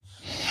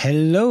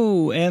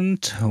Hello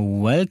and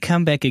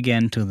welcome back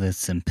again to the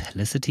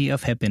Simplicity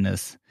of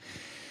Happiness.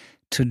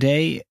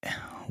 Today,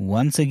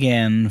 once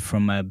again,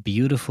 from a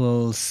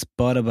beautiful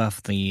spot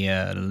above the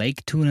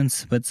Lake Thun in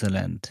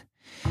Switzerland.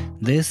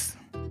 This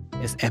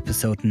is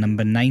episode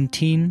number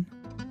 19.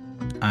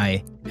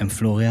 I am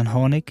Florian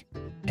Hornig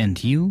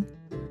and you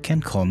can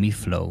call me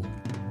Flo.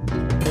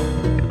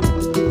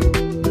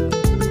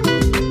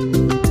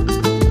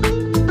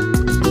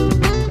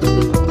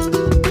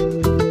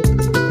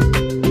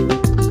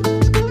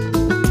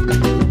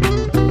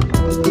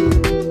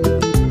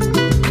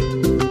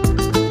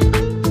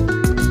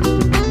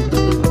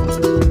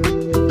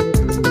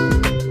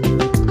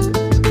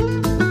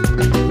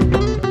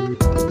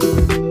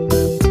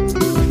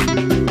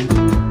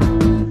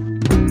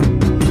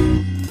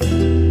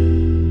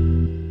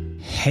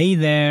 Hey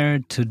there,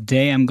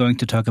 today I'm going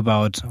to talk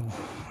about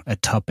a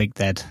topic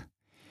that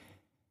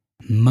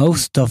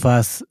most of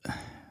us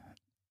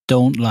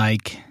don't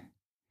like.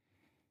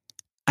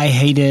 I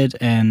hate it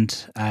and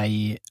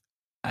I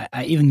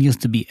even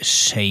used to be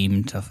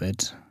ashamed of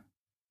it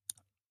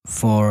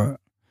for,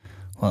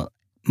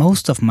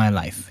 most of my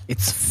life.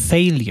 It's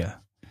failure.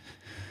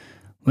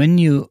 When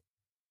you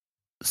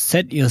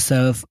set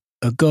yourself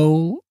a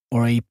goal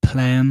or a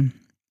plan,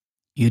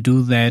 you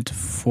do that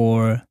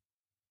for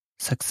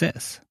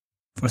success,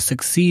 for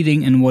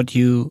succeeding in what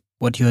you're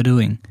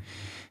doing.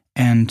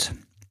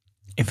 And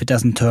if it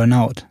doesn't turn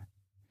out,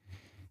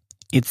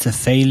 it's a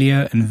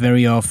failure, and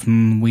very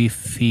often we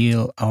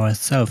feel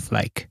ourselves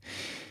like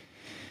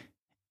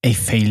a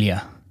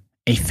failure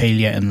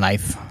in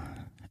life.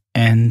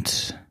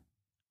 And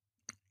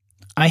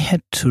I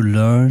had to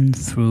learn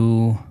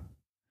through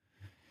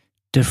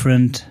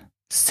different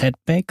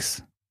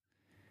setbacks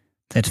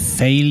that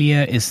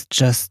failure is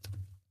just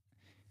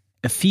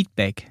a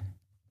feedback.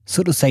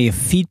 So to say, a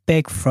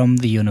feedback from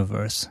the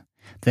universe,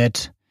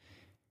 that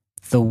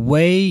the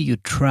way you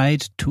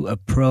tried to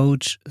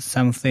approach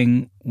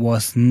something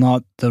was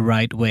not the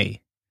right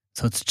way.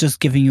 So it's just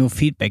giving you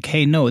feedback.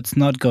 Hey, no, it's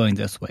not going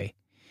this way.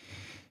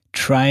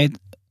 Try it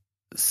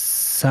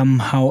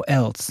somehow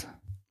else.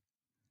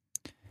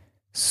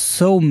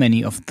 So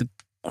many of the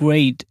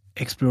great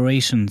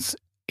explorations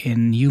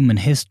in human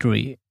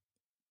history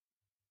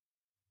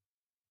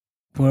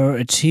were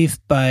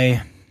achieved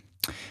by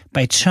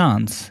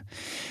chance,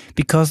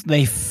 because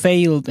they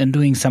failed in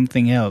doing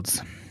something else.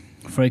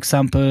 For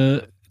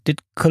example, did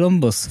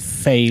Columbus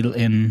fail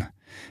in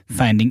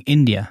finding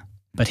India,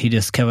 but he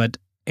discovered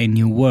a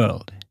new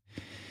world?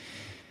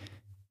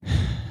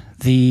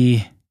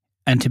 The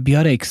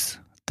antibiotics,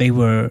 they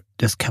were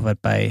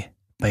discovered by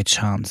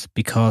chance,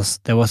 because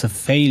there was a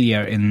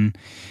failure in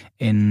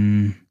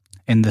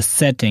the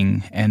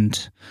setting,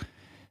 and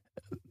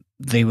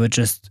they were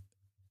just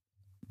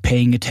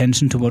paying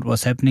attention to what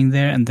was happening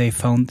there, and they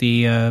found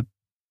the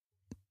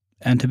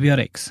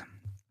antibiotics.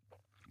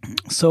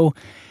 So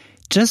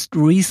just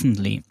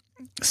recently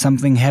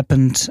something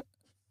happened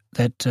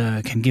that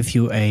can give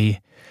you a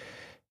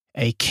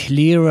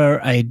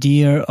clearer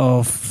idea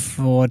of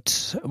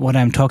what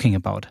I'm talking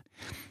about.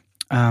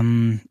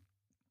 My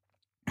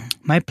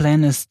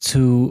plan is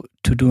to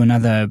do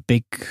another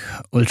big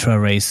ultra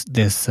race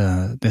this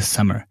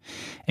summer.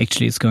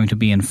 Actually, it's going to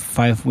be in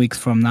 5 weeks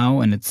from now,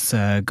 and it's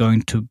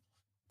going to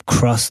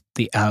cross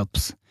the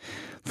Alps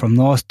from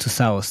north to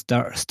south,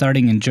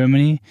 starting in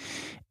Germany,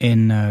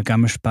 in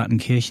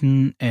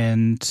Garmisch-Partenkirchen,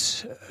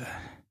 and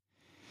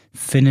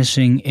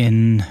finishing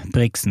in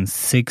Brixen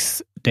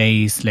 6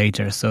 days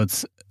later. So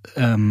it's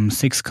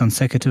 6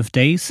 consecutive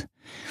days,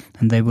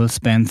 and they will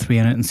span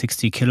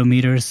 360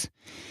 kilometers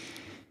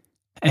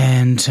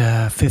and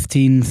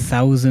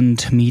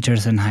 15,000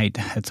 meters in height.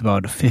 It's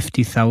about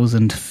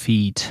 50,000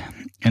 feet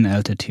in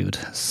altitude.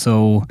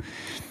 So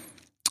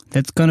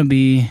that's going to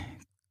be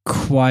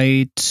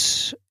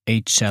quite a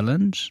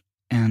challenge,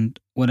 and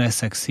would I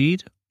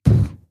succeed?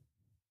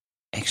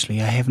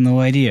 Actually, I have no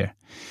idea.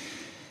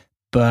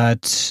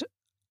 But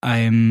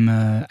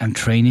I'm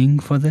training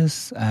for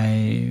this.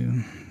 I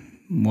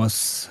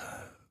was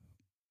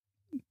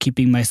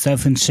keeping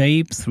myself in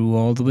shape through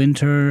all the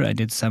winter. I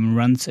did some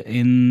runs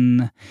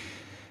in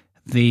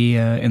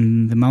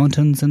the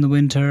mountains in the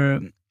winter.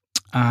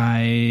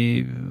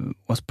 I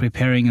was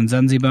preparing in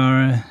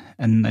Zanzibar,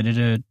 and I did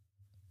a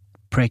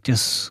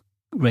practice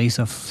race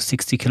of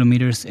 60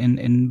 kilometers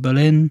in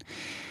Berlin,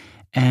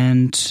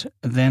 and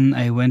then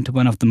I went to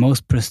one of the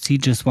most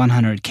prestigious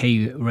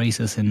 100k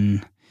races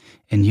in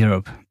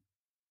Europe.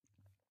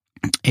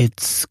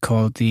 It's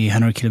called the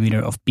 100 kilometer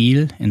of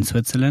Biel in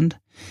Switzerland,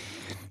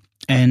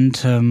 and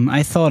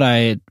I thought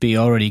I'd be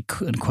already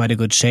in quite a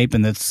good shape,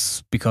 and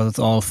that's because it's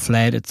all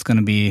flat. It's going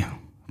to be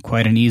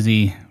quite an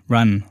easy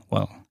run.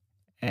 Well,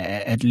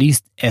 at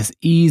least as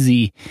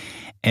easy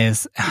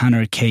as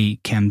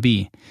 100k can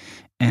be.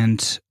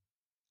 And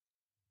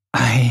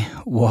I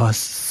was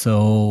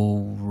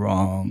so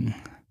wrong.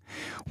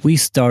 We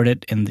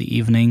started in the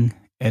evening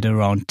at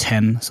around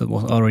 10, so it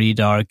was already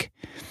dark.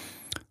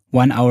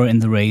 1 hour in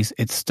the race,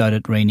 it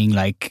started raining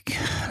like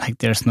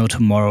there's no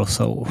tomorrow.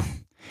 So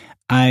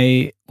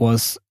I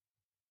was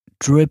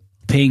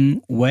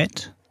dripping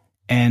wet.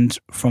 And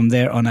from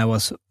there on, I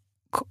was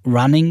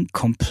running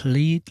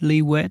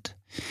completely wet,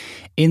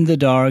 in the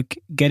dark,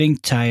 getting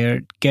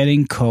tired,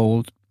 getting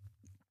cold.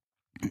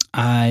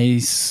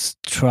 I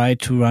tried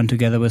to run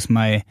together with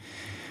my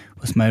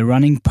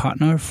running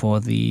partner for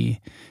the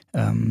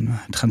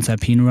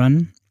Transalpine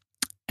run,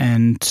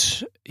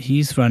 and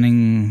he's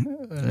running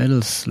a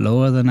little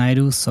slower than I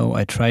do, so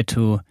I try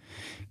to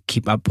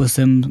keep up with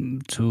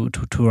him to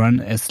run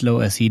as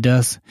slow as he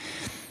does.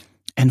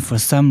 And for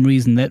some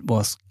reason, that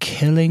was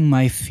killing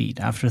my feet.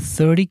 After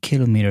 30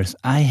 kilometers,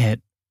 I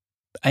had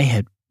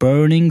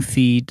burning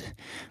feet.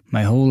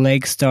 My whole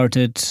leg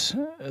started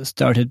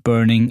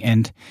burning,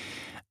 and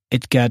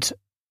it got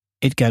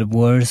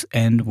worse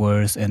and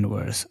worse and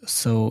worse.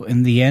 So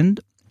in the end,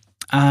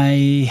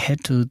 I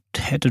had to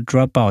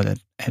drop out at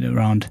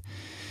around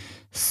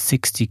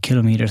 60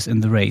 kilometers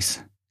in the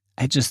race.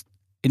 It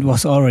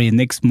was already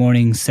next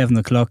morning, 7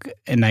 o'clock,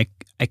 and I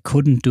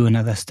couldn't do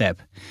another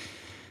step.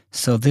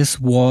 So it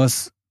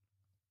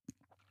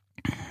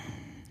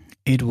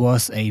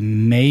was a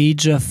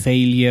major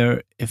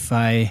failure if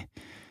I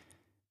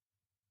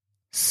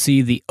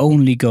see the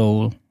only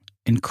goal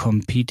in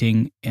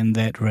competing in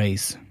that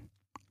race.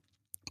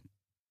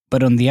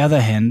 But on the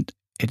other hand,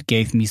 it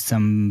gave me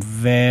some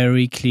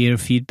very clear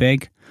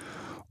feedback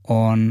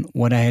on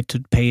what I had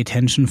to pay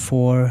attention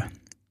for,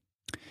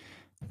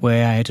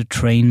 where I had to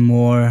train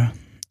more.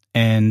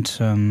 And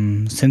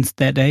since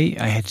that day,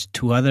 I had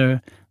 2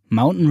 other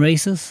mountain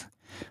races.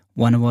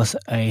 One was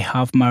a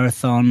half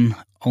marathon,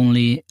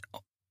 only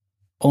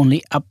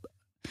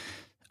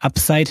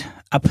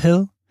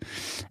uphill,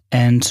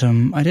 and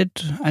I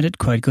did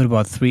quite good,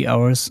 about 3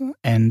 hours,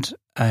 and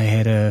I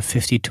had a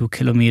 52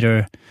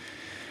 kilometer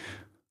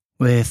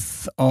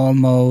with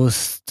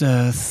almost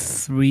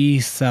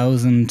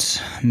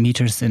 3,000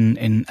 meters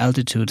in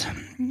altitude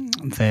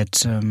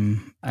that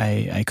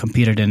I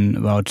competed in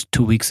about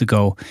 2 weeks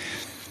ago,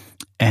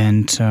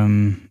 and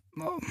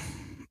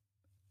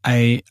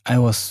I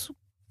was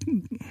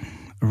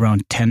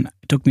around 10.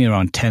 It took me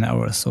around 10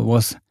 hours, so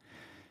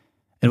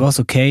it was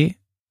okay.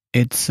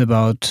 It's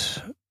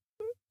about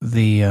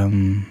the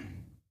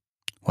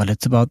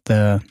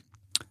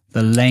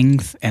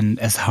length and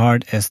as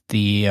hard as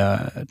the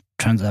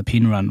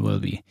Transalpine run will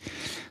be.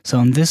 So,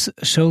 and this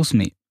shows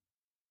me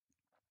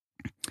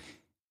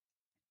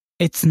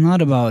it's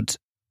not about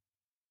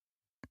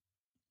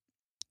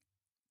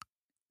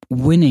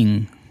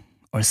winning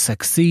or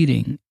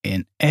succeeding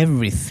in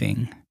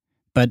everything,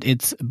 but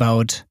it's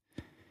about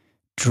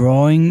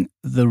drawing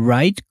the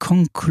right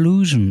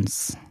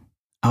conclusions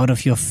out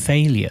of your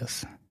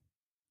failures.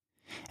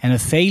 And a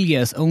failure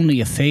is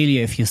only a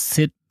failure if you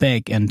sit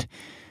back and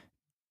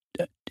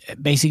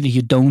basically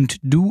you don't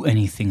do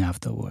anything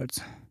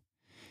afterwards.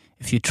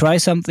 If you try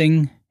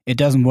something, it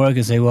doesn't work,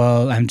 you say,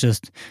 well, I'm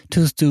just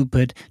too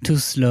stupid, too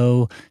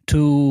slow,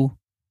 too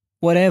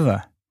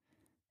whatever.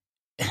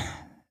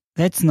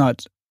 That's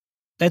not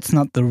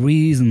the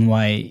reason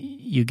why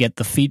you get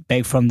the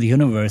feedback from the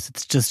universe.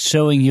 It's just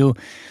showing you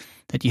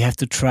that you have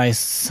to try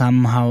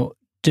somehow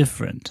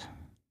different.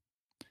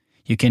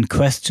 You can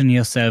question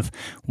yourself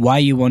why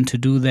you want to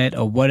do that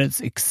or what it's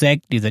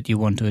exactly that you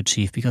want to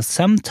achieve. Because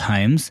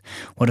sometimes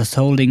what is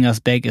holding us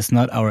back is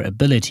not our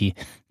ability,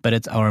 but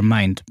it's our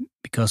mind.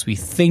 Because we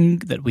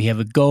think that we have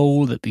a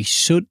goal that we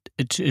should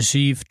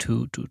achieve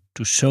to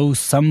show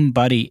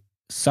somebody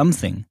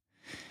something.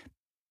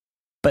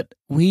 But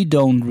we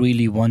don't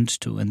really want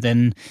to. And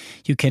then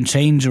you can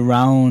change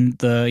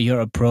around your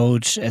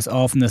approach as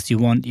often as you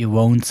want. You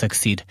won't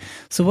succeed.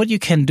 So what you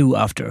can do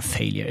after a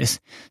failure is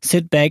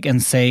sit back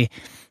and say,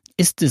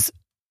 is this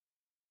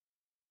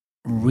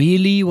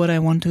really what I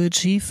want to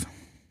achieve?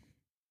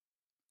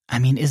 I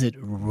mean, is it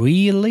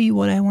really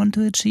what I want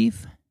to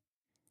achieve?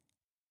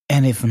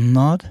 And if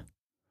not,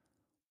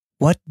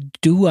 what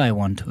do I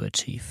want to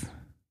achieve?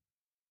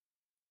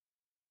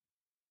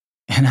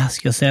 And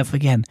ask yourself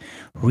again,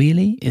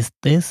 really, is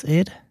this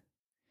it?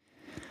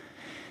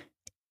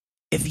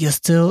 If you're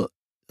still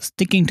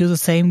sticking to the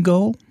same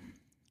goal,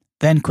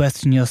 then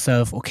question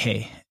yourself,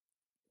 okay,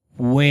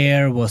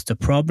 where was the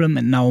problem?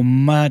 And now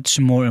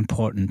much more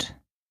important,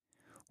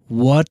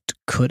 what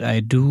could I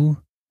do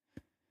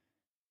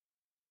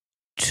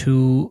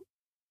to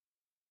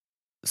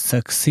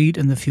succeed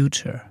in the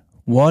future?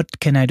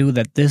 What can I do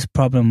that this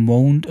problem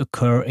won't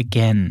occur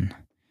again?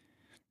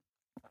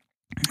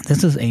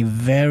 This is a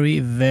very,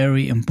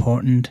 very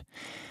important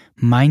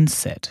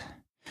mindset.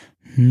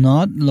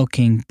 Not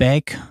looking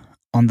back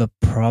on the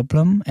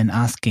problem and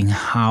asking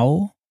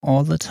how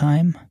all the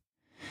time,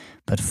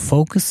 but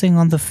focusing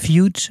on the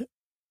future.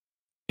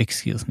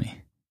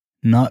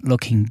 Not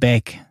looking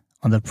back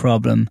on the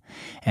problem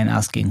and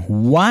asking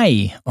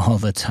why all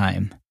the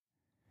time,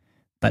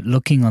 but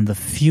looking on the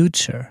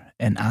future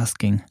and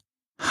asking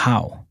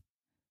how.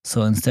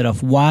 So instead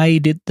of why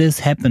did this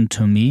happen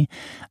to me,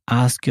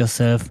 ask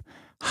yourself,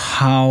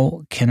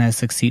 how can I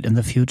succeed in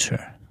the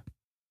future?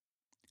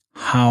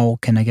 How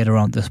can I get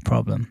around this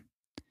problem?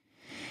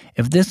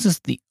 If this is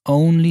the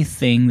only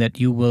thing that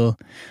you will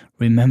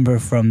remember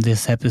from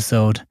this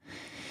episode,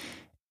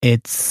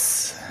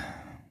 it's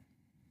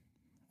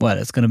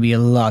going to be a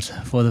lot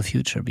for the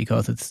future,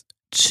 because it's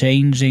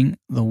changing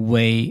the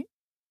way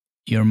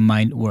your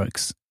mind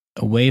works,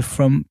 away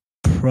from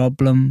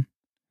problem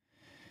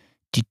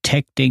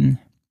detecting,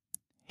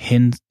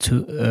 hint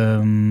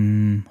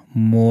to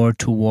more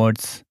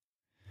towards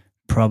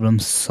problem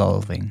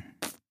solving.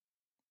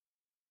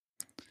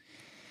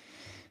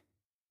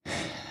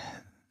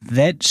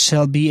 That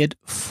shall be it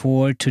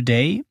for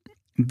today.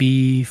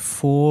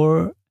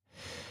 Before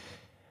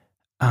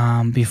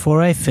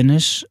I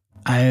finish,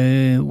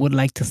 I would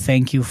like to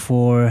thank you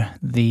for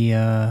the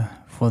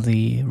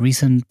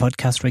recent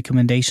podcast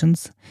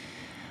recommendations.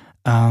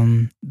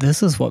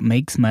 This is what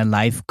makes my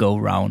life go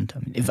round. I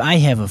mean, if I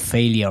have a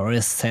failure or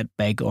a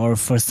setback, or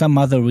for some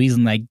other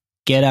reason I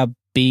get up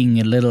being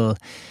a little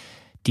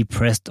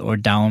depressed or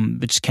down,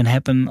 which can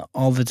happen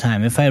all the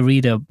time, if I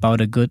read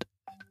about a good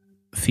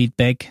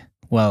feedback,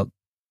 well,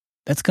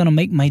 that's gonna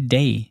make my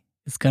day.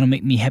 It's gonna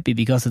make me happy,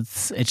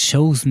 because it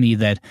shows me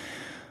that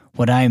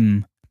what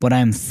I'm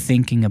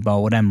thinking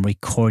about, what I'm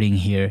recording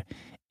here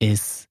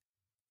is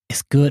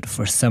good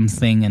for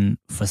something and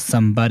for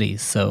somebody.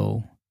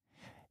 So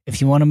if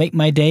you want to make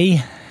my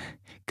day,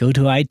 go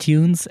to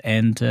iTunes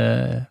and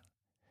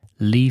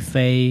leave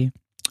a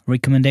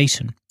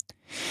recommendation.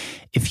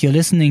 If you're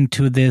listening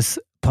to this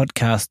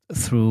podcast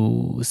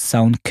through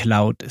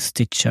SoundCloud,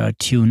 Stitcher,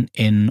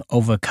 TuneIn,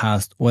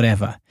 Overcast,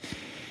 whatever,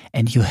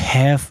 and you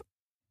have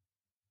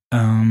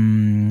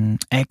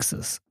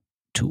access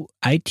to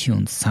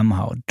iTunes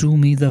somehow, do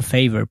me the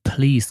favor,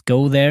 please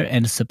go there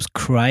and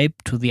subscribe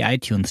to the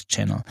iTunes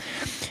channel,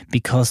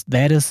 because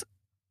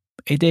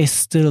it is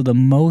still the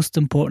most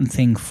important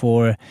thing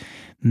for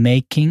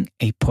making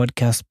a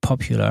podcast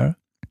popular,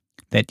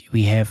 that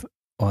we have,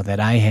 or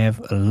that I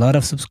have, a lot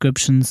of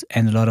subscriptions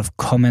and a lot of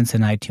comments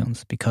in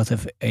iTunes. Because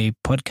if a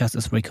podcast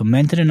is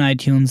recommended in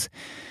iTunes,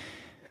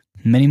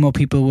 many more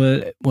people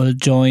will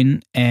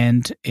join,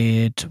 and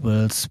it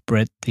will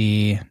spread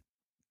the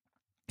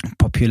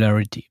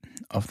popularity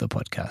of the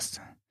podcast.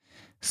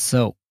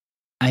 So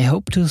I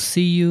hope to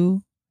see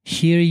you,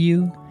 hear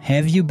you,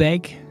 have you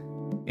back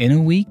in a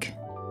week.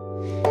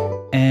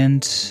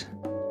 And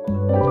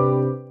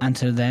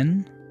until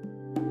then,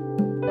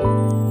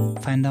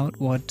 find out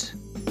what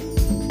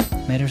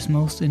matters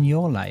most in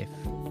your life,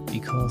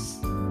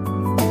 because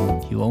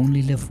you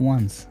only live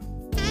once.